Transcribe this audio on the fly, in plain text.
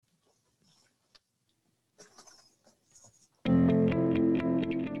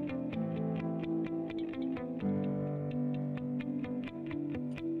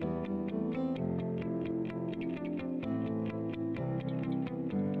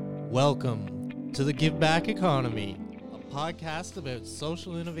Welcome to the Give Back Economy, a podcast about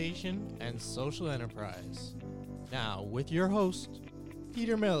social innovation and social enterprise. Now, with your host,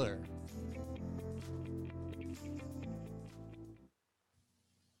 Peter Miller.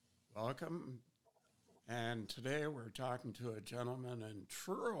 Welcome. And today we're talking to a gentleman in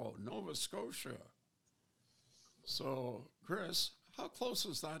Truro, Nova Scotia. So, Chris, how close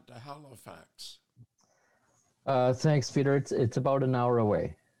is that to Halifax? Thanks, Peter. It's about an hour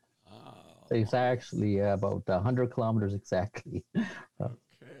away. It's actually about 100 kilometers exactly.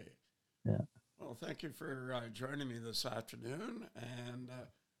 Okay. Yeah. Well, thank you for joining me this afternoon. And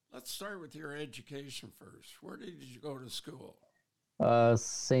let's start with your education first. Where did you go to school?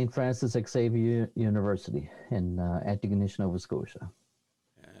 St. Francis Xavier University in Antigonish, Nova Scotia.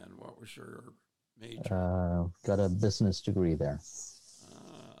 And what was your major? Got a business degree there.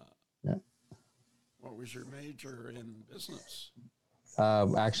 Yeah. What was your major in business?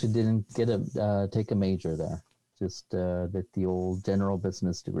 Actually didn't get take a major there. Just did the old general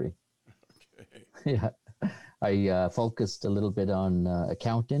business degree. Okay. Yeah. I focused a little bit on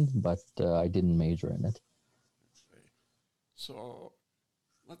accounting, but I didn't major in it. Okay. So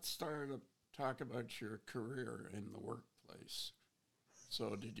let's talk about your career in the workplace.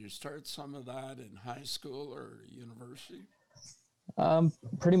 So did you start some of that in high school or university?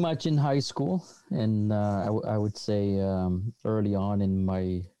 Pretty much in high school, and I would say early on in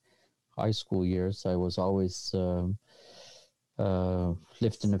my high school years, I was always lived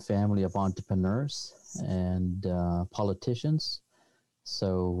in a family of entrepreneurs and politicians.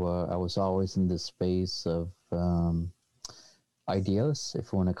 So I was always in the space of ideas,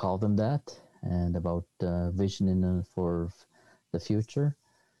 if you want to call them that, and about vision for the future.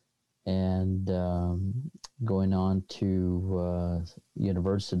 And going on to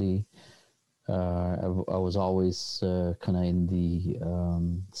university, I was always kind of in the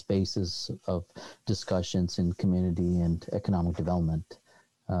spaces of discussions in community and economic development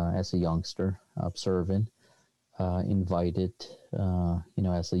as a youngster, observing, invited,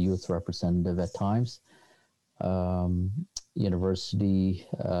 as a youth representative at times. University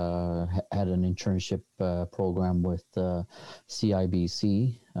had an internship program with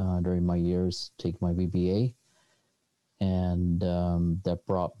CIBC during my years, take my BBA, and that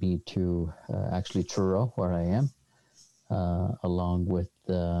brought me to actually Truro, where I am, along with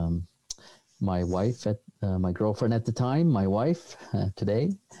my wife, my girlfriend at the time, my wife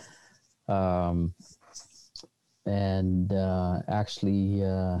today, and actually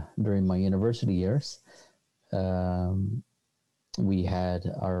during my university years, we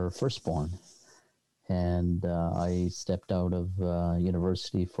had our firstborn, and I stepped out of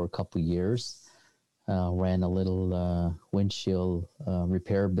university for a couple of years, ran a little windshield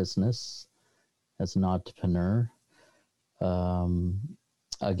repair business as an entrepreneur.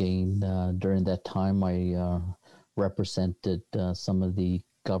 Again, during that time, I represented some of the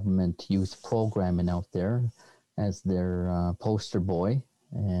government youth programming out there as their poster boy,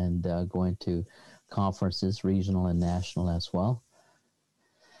 and going to conferences, regional and national as well,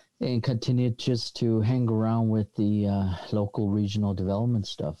 and continued just to hang around with the local regional development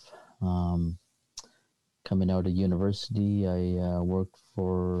stuff. Coming out of university, I worked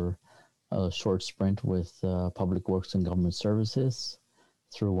for a short sprint with Public Works and Government Services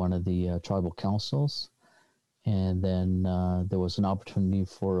through one of the tribal councils, and then there was an opportunity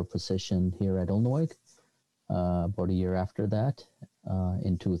for a position here at Ulnooweg about a year after that,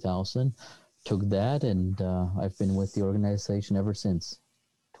 in 2000. Took that, and I've been with the organization ever since.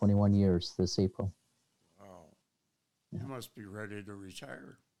 21 years this April. Wow. You must be ready to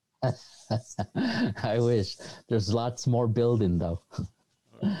retire. I wish. There's lots more building, though.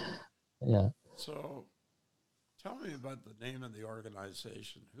 Okay. Yeah. So tell me about the name of the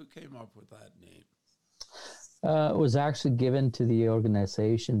organization. Who came up with that name? It was actually given to the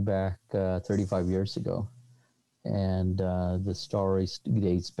organization back 35 years ago. And the story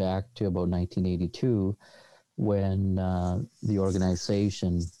dates back to about 1982, when the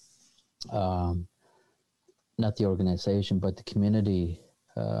organization, not the organization, but the community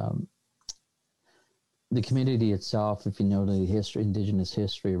itself, if you know the history, indigenous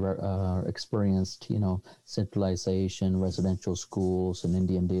history, experienced, centralization, residential schools and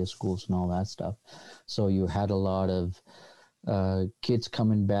Indian day schools and all that stuff. So you had a lot of kids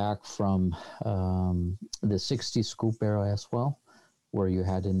coming back from the 60s scoop era as well, where you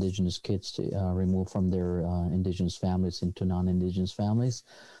had indigenous kids to removed from their indigenous families into non-indigenous families.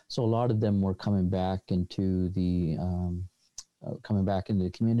 So a lot of them were coming back into the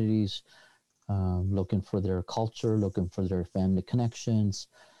communities, looking for their culture, looking for their family connections,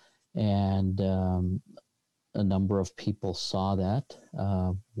 and a number of people saw that.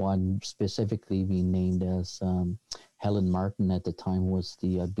 One specifically being named as Helen Martin at the time was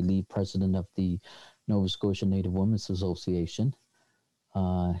the, I believe, president of the Nova Scotia Native Women's Association.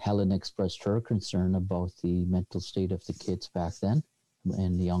 Helen expressed her concern about the mental state of the kids back then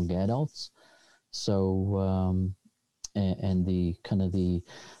and the young adults. So, and the kind of the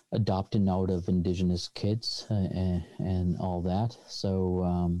adopting out of Indigenous kids and all that.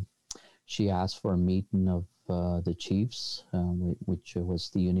 So she asked for a meeting of the chiefs, which was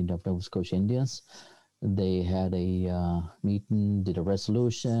the Union of Nova Scotia Indians. They had a meeting, did a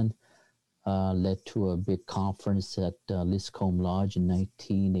resolution, led to a big conference at Liscombe Lodge in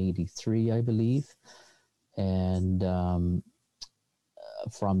 1983, I believe. And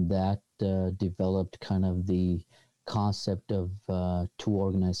from that developed kind of the concept of two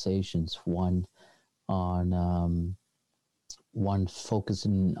organizations, one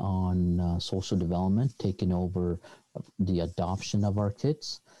focusing on social development, taking over the adoption of our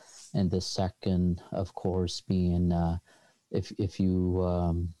kids, and the second, of course, being if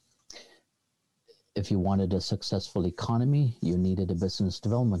you wanted a successful economy, you needed a business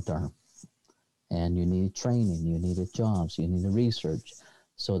development arm, and you needed training, you needed jobs, you needed research.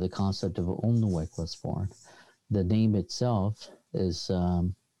 So the concept of Ulnooweg was born. The name itself is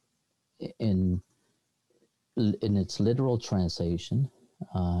in its literal translation,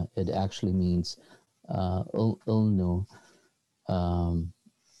 it actually means Ulno.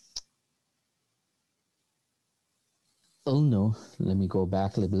 Ulno. Let me go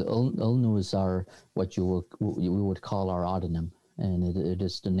back a little bit. Ulno is what we would call our autonym, and it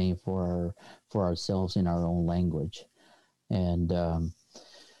is the name for ourselves in our own language, and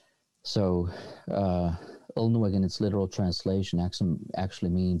so Ulnooweg in its literal translation actually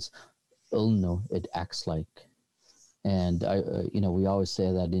means Ulno, it acts like. And we always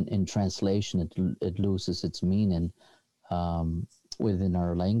say that in translation it loses its meaning within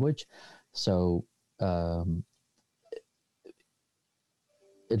our language. So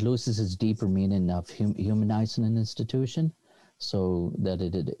it loses its deeper meaning of humanizing an institution, so that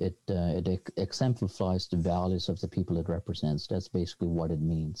it exemplifies the values of the people it represents. That's basically what it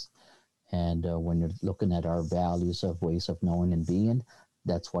means. And when you're looking at our values of ways of knowing and being,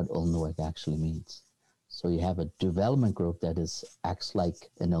 that's what Ulnooweg actually means. So you have a development group that acts like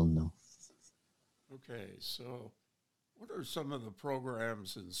an Ulno. Okay, so what are some of the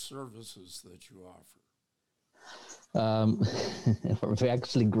programs and services that you offer? We've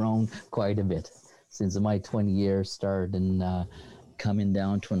actually grown quite a bit since my 20 years started, and coming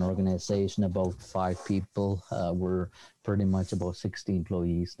down to an organization about 5 people. We're pretty much about 60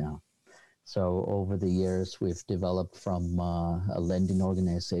 employees now. So over the years, we've developed from a lending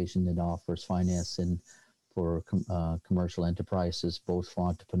organization that offers financing for commercial enterprises, both for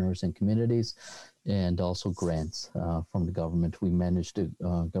entrepreneurs and communities, and also grants from the government. We manage the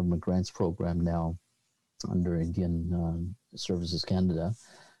government grants program now under Indian Services Canada.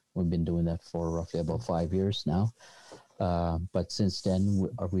 We've been doing that for roughly about 5 years now. But since then,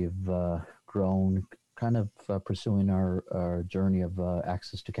 we've grown, kind of pursuing our journey of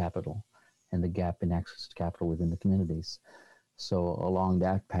access to capital and the gap in access to capital within the communities. So along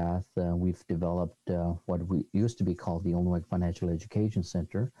that path, we've developed what we used to be called the Ulnooweg Financial Education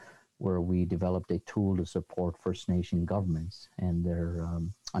Center, where we developed a tool to support First Nation governments and their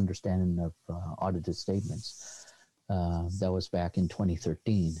understanding of audited statements. That was back in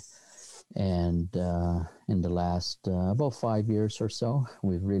 2013. And in the last about 5 years or so,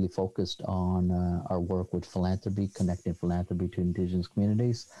 we've really focused on our work with philanthropy, connecting philanthropy to Indigenous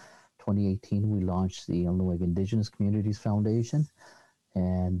communities. 2018, we launched the Ulnooweg Indigenous Communities Foundation,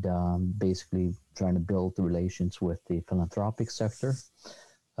 and basically trying to build the relations with the philanthropic sector.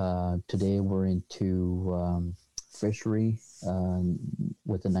 Today, we're into fishery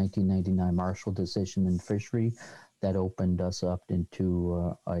with the 1999 Marshall decision in fishery that opened us up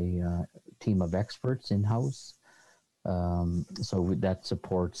into a team of experts in-house. So that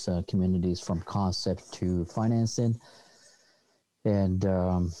supports communities from concept to financing. And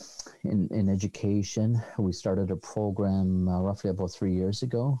in education, we started a program roughly about 3 years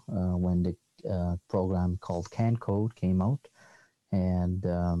ago when the program called CanCode came out, and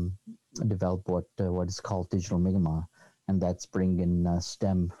developed what is called Digital Mi'kmaq, and that's bringing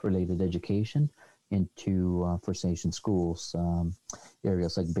STEM-related education into First Nation schools,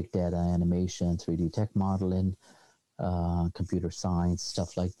 areas like big data, animation, 3D tech modeling, computer science,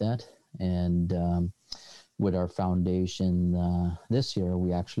 stuff like that. And with our foundation this year,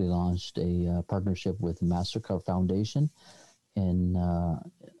 we actually launched a partnership with MasterCard Foundation in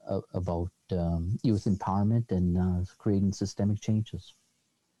about youth empowerment and creating systemic changes.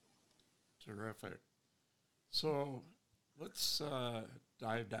 Terrific. So let's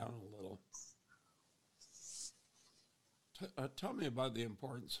dive down a little. Tell me about the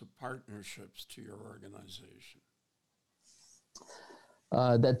importance of partnerships to your organization.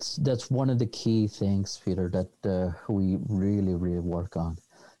 That's one of the key things, Peter, that we really work on.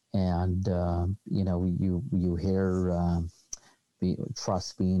 And you hear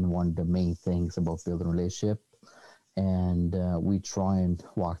trust being one of the main things about building a relationship, and we try and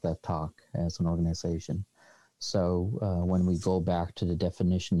walk that talk as an organization. So when we go back to the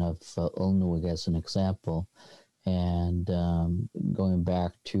definition of Ulnooweg as an example, and going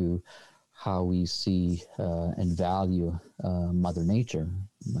back to how we see and value Mother Nature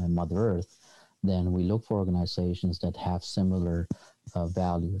and Mother Earth, then we look for organizations that have similar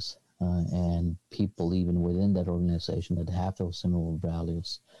values and people even within that organization that have those similar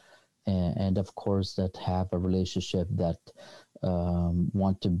values. And of course, that have a relationship that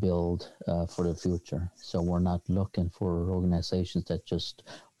want to build for the future. So we're not looking for organizations that just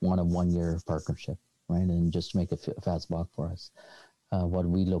want a one-year partnership, right, and just make a fast buck for us. What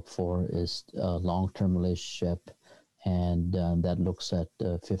we look for is a long-term relationship, and that looks at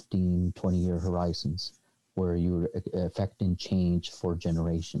 15, 20-year horizons where you're affecting change for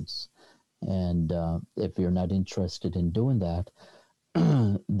generations. And if you're not interested in doing that,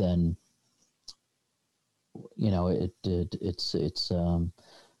 then it's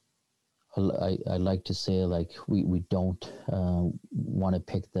I like to say, like, we don't want to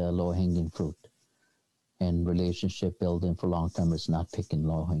pick the low-hanging fruit, and relationship building for long term is not picking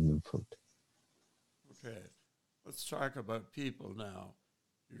low-hanging fruit. Okay, let's talk about people now.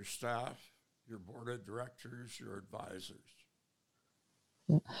 Your staff, your board of directors, your advisors.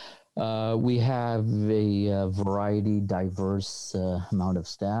 Yeah. We have a variety, diverse amount of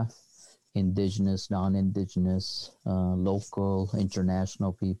staff, Indigenous, non-Indigenous, local,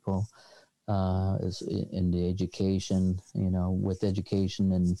 international people, is in the education, with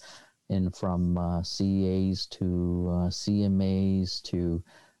education and from CAs to CMAs to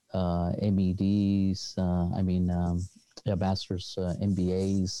MEDs, ambassadors,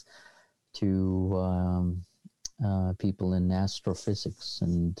 MBAs, to people in astrophysics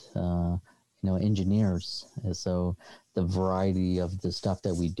and engineers. And so the variety of the stuff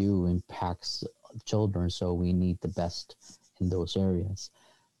that we do impacts children, so we need the best in those areas.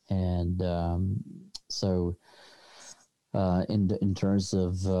 And in terms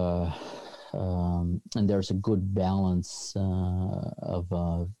of and there's a good balance of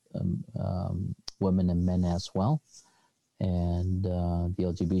women and men as well, and the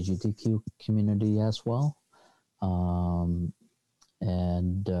LGBTQ community as well.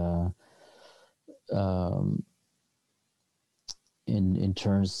 In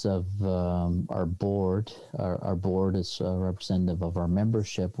terms of our board, our board is representative of our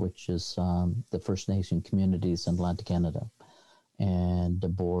membership, which is the First Nation communities in Atlantic Canada. And the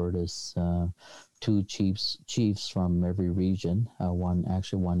board is two chiefs from every region, one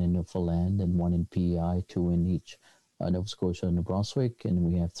in Newfoundland and one in PEI, two in each, Nova Scotia and New Brunswick. And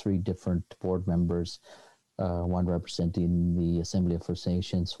we have three different board members, one representing the Assembly of First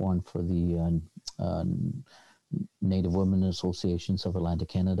Nations, one for the Native Women Associations of Atlantic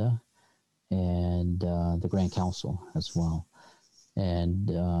Canada, and the Grand Council as well. And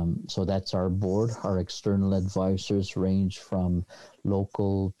so that's our board. Our external advisors range from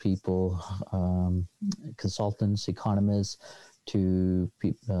local people, consultants, economists, to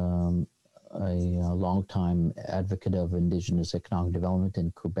a longtime advocate of Indigenous economic development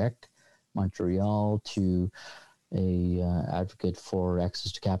in Quebec, Montreal, to a advocate for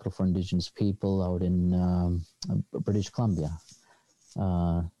access to capital for Indigenous people out in British Columbia.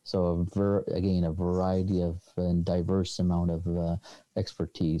 So again, a variety of and diverse amount of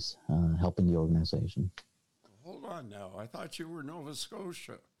expertise helping the organization. Hold on now. I thought you were Nova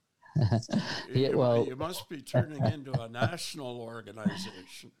Scotia. You must be turning into a national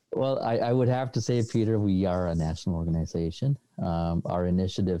organization. Well, I would have to say, Peter, we are a national organization. Our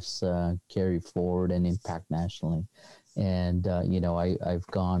initiatives carry forward and impact nationally. And, I've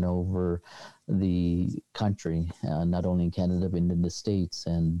gone over the country, not only in Canada, but in the States,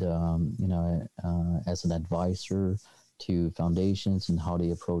 and, as an advisor to foundations and how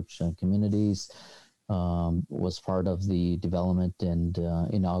they approach communities. Was part of the development and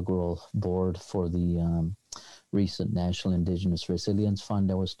inaugural board for the recent National Indigenous Resilience Fund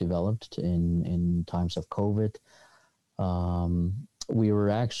that was developed in times of COVID. We were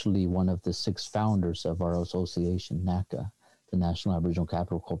actually one of the 6 founders of our association, NACA, the National Aboriginal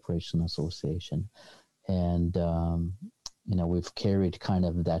Capital Corporation Association. And, we've carried kind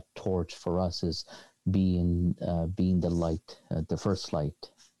of that torch for us as being the light, the first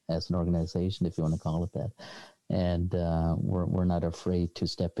light, as an organization, if you want to call it that. And we're not afraid to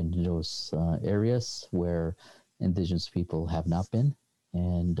step into those areas where Indigenous people have not been,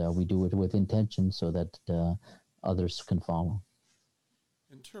 and we do it with intention so that others can follow.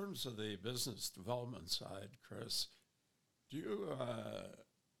 In terms of the business development side, Chris, do you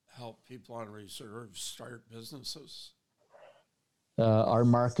help people on reserve start businesses? Our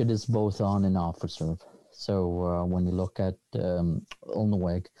market is both on and off reserve. So when you look at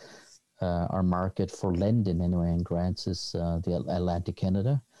Ulnooweg, our market for lending anyway and grants is the Atlantic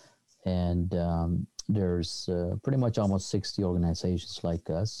Canada. And there's pretty much almost 60 organizations like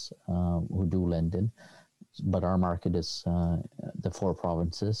us who do lending. But our market is the 4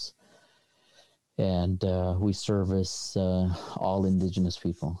 provinces. And we service all Indigenous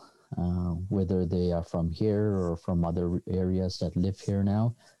people, whether they are from here or from other areas that live here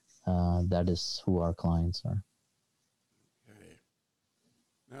now. That is who our clients are. Okay.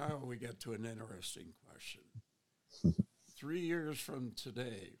 Now we get to an interesting question. 3 years from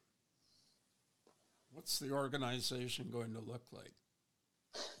today, what's the organization going to look like?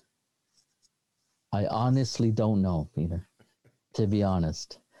 I honestly don't know, Peter, to be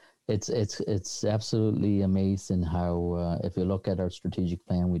honest. It's absolutely amazing how, if you look at our strategic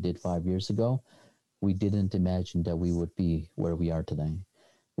plan we did 5 years ago, we didn't imagine that we would be where we are today.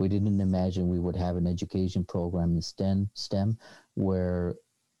 We didn't imagine we would have an education program in STEM where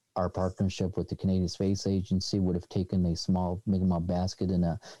our partnership with the Canadian Space Agency would have taken a small Mi'kmaq basket and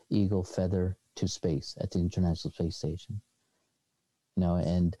a eagle feather to space at the International Space Station.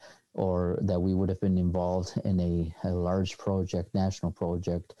 And or that we would have been involved in a large project, national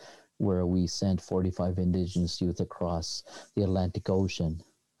project, where we sent 45 Indigenous youth across the Atlantic Ocean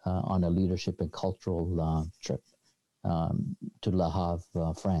on a leadership and cultural trip to Le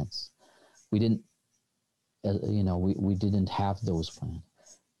Havre, France. We didn't, we didn't have those plans.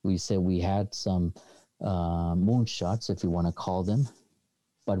 We said we had some moonshots, if you want to call them,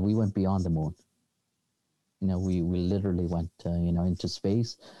 but we went beyond the moon. We literally went, into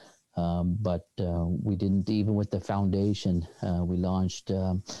space. But we didn't, even with the foundation we launched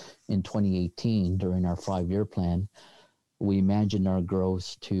in 2018 during our 5-year plan, we imagined our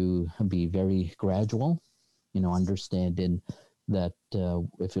growth to be very gradual, understanding that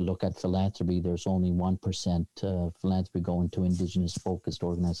if you look at philanthropy, there's only 1% philanthropy going to Indigenous focused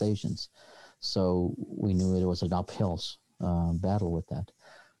organizations. So we knew it was an uphill battle with that.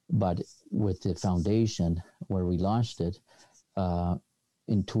 But with the foundation where we launched it,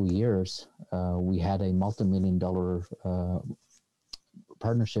 in 2 years, we had a multi-million-dollar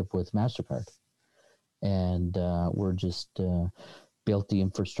partnership with MasterCard. And we're just built the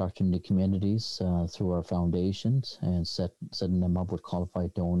infrastructure in the communities through our foundations and setting them up with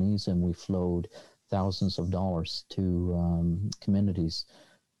qualified donees. And we flowed thousands of dollars to communities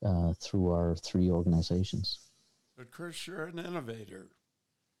through our 3 organizations. But Chris, you're an innovator.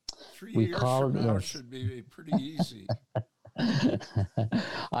 3 We years call from it, now yes. should be pretty easy.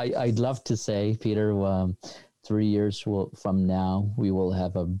 I'd love to say, Peter, 3 years from now, we will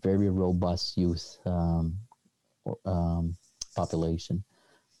have a very robust youth population.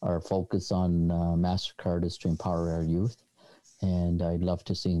 Our focus on MasterCard is to empower our youth. And I'd love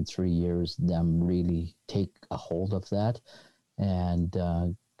to see in 3 years them really take a hold of that and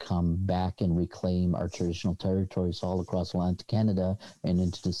come back and reclaim our traditional territories all across Atlantic Canada and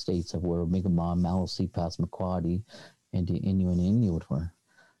into the states of where Mi'kmaq, Maliseet, Passamaquoddy, and the Inuit were,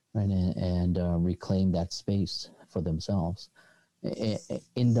 right? And reclaim that space for themselves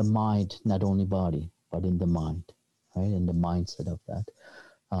in the mind, not only body, but in the mind, right? In the mindset of that.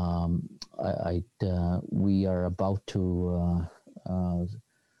 We are about to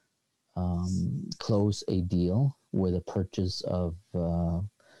close a deal with a purchase of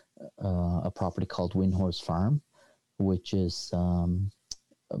a property called Windhorse Farm, which is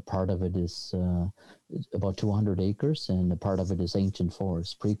part of it is about 200 acres, and a part of it is ancient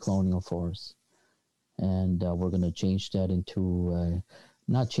forest, pre-colonial forest. And we're going to change that into,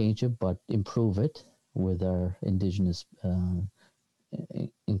 not change it, but improve it with our Indigenous,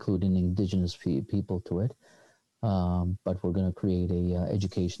 including Indigenous people to it. But we're going to create a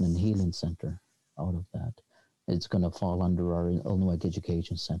education and healing center out of that. It's going to fall under our Ulnooweg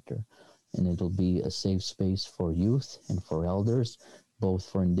Education Center, and it'll be a safe space for youth and for elders, both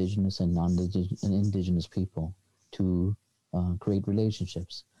for Indigenous and non-Indigenous and Indigenous people, to create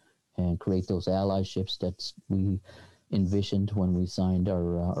relationships and create those allyships that we envisioned when we signed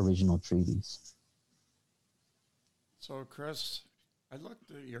our original treaties. So, Chris, I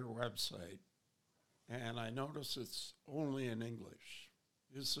looked at your website, and I noticed it's only in English.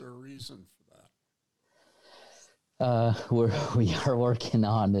 Is there a reason for We are working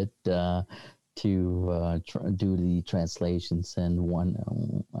on it to do the translations, and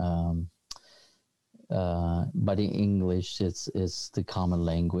but in English it's the common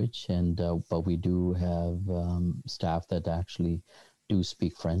language, and but we do have staff that actually do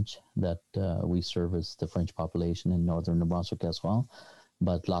speak French, that we service the French population in northern New Brunswick as well.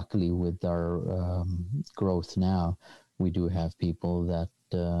 But luckily, with our growth now, we do have people that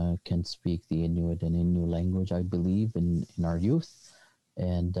can speak the Inuit and Innu language, I believe, in our youth,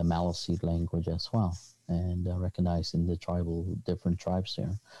 and the Maliseet language as well, and recognizing the different tribes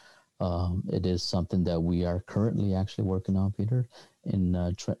there. It is something that we are currently actually working on, Peter,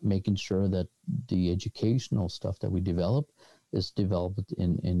 in making sure that the educational stuff that we develop is developed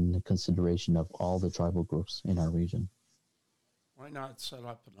in consideration of all the tribal groups in our region. Why not set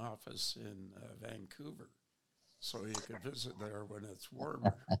up an office in Vancouver so you could visit there when it's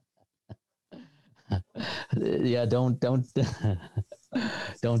warmer? Yeah, don't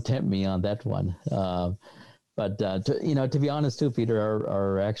don't tempt me on that one. But to be honest too, Peter,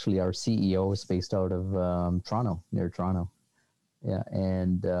 our CEO is based out of Toronto, near Toronto. Yeah,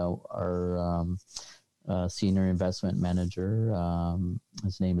 and our senior investment manager,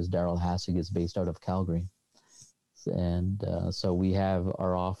 his name is Daryl Hassig, is based out of Calgary. And so we have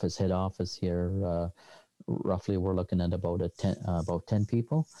our head office here. Roughly, we're looking at about 10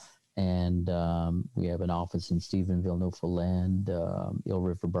 people, and we have an office in Stephenville, Newfoundland, Eel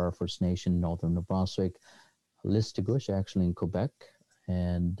River Bar First Nation, northern New Brunswick, Listugush, actually in Quebec,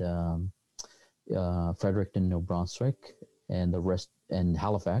 and Fredericton, New Brunswick, and the rest in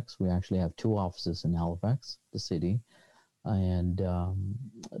Halifax. We actually have 2 offices in Halifax, the city. And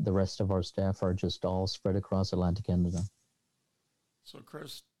the rest of our staff are just all spread across Atlantic Canada. So,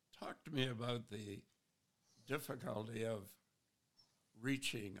 Chris, talk to me about the difficulty of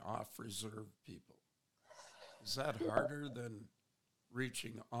reaching off-reserve people. Is that harder than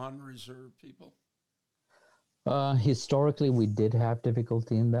reaching on-reserve people? Historically, we did have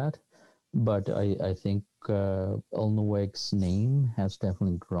difficulty in that, but I think Ulnooweg's name has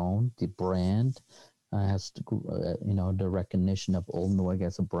definitely grown. The brand has to, the recognition of Ulnooweg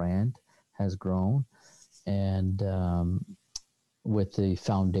as a brand has grown, and with the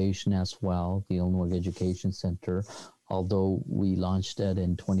foundation as well, the Ulnooweg Education Center, although we launched that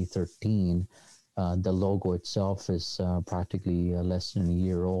in 2013, the logo itself is practically less than a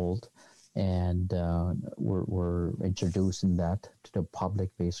year old, and we're introducing that to the public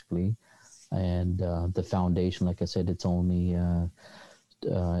basically, and the foundation, like I said, it's only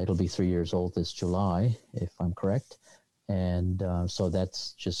it'll be 3 years old this July, if I'm correct. And so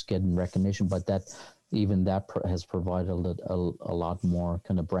that's just getting recognition. But that has provided a lot more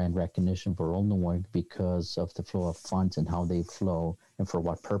kind of brand recognition for Ulnooweg because of the flow of funds and how they flow and for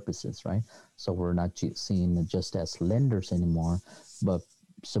what purposes, right? So we're not seen just as lenders anymore, but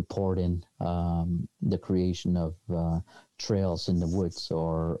supporting the creation of trails in the woods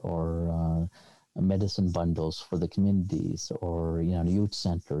or medicine bundles for the communities, or youth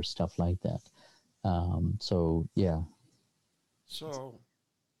centers, stuff like that. So yeah. So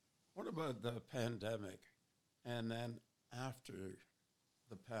what about the pandemic, and then after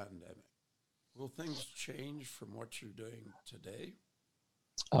the pandemic, will things change from what you're doing today?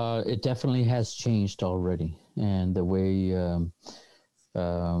 It definitely has changed already, and the way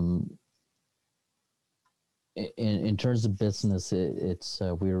in terms of business, it's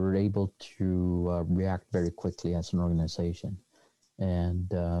we were able to react very quickly as an organization, and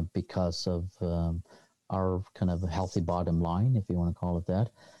because of our kind of healthy bottom line, if you want to call it that,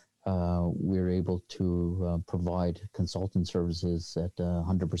 we're able to provide consulting services at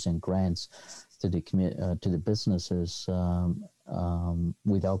 100% grants to the businesses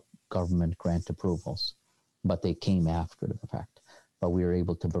without government grant approvals, but they came after the fact. But we were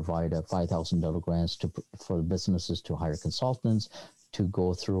able to provide a $5,000 grants for the businesses to hire consultants to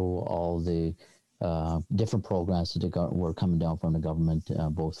go through all the different programs that were coming down from the government,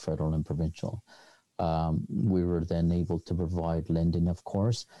 both federal and provincial. We were then able to provide lending, of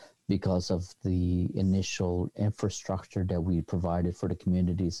course, because of the initial infrastructure that we provided for the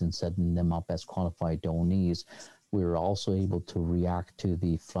communities and setting them up as qualified donees. We were also able to react to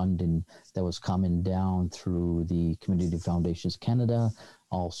the funding that was coming down through the Community Foundations Canada,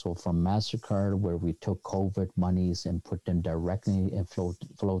 also from MasterCard, where we took COVID monies and put them directly and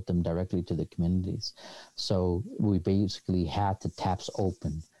float them directly to the communities. So we basically had the taps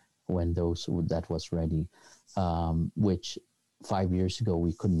open when that was ready, which 5 years ago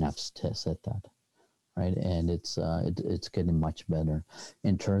we couldn't have said that. Right, and it's getting much better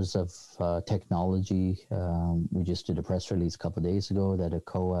in terms of technology. We just did a press release a couple of days ago that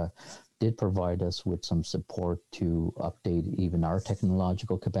ACOA did provide us with some support to update even our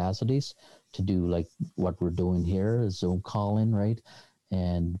technological capacities to do like what we're doing here, Zoom call-in, right?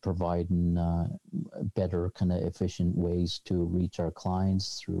 And providing better kind of efficient ways to reach our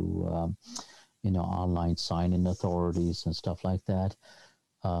clients through, online sign-in authorities and stuff like that.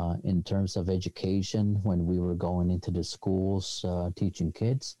 In terms of education, when we were going into the schools teaching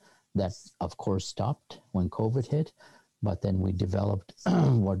kids, that of course stopped when COVID hit. But then we developed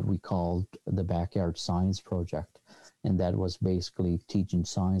what we called the Backyard Science Project. And that was basically teaching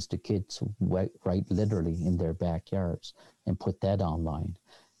science to kids right literally in their backyards, and put that online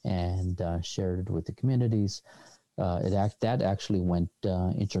and shared it with the communities. That actually went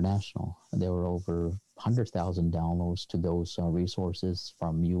international. There were over 100,000 downloads to those resources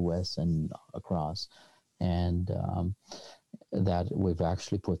from US and across. And that we've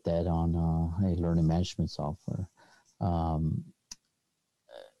actually put that on a learning management software.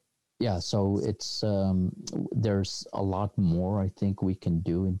 So it's there's a lot more I think we can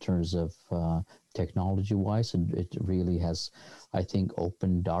do in terms of technology-wise, and it really has, I think,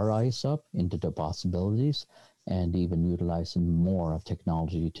 opened our eyes up into the possibilities, and even utilizing more of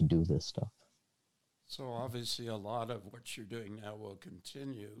technology to do this stuff. So obviously a lot of what you're doing now will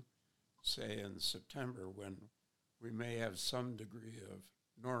continue, say in September, when we may have some degree of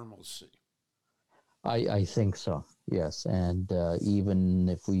normalcy. I think so, yes. And even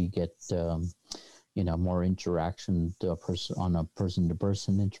if we get, more interaction on a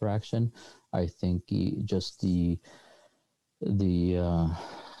person-to-person interaction, I think just the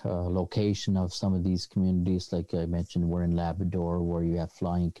location of some of these communities, like I mentioned, we're in Labrador, where you have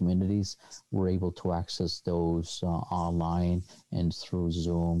flying communities. We're able to access those online and through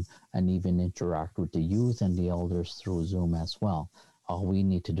Zoom, and even interact with the youth and the elders through Zoom as well. All we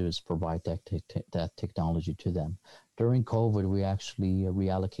need to do is provide that technology to them. During COVID, we actually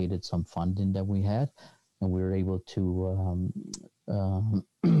reallocated some funding that we had, and we were able to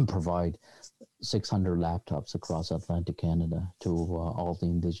provide 600 laptops across Atlantic Canada to all the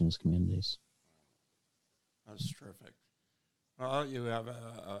Indigenous communities. That's terrific. Well, you have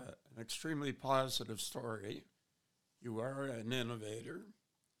an extremely positive story. You are an innovator,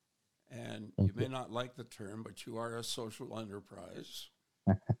 and you may not like the term, but you are a social enterprise.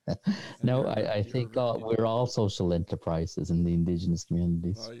 No, I think we're all social enterprises in the Indigenous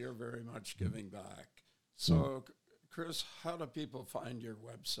communities. Well, you're very much giving back. So, Chris, how do people find your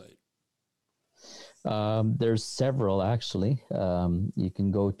website? There's several, actually. You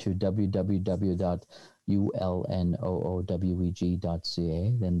can go to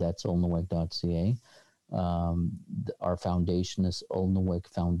www.ulnooweg.ca, then that's ulnooweg.ca. Our foundation is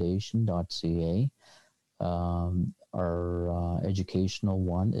ulnoowegfoundation.ca. Our educational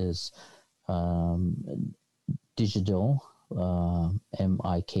one is digital,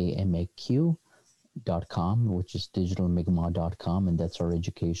 mikmaq.com, which is digitalmi'kmaq.com, and that's our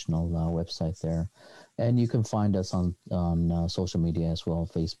educational website there. And you can find us on social media as well,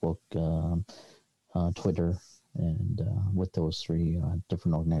 Facebook, Twitter, and with those three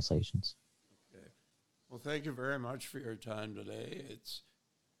different organizations. Okay. Well, thank you very much for your time today.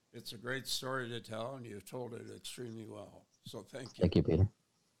 It's a great story to tell, and you've told it extremely well. So thank you. Thank you, Peter.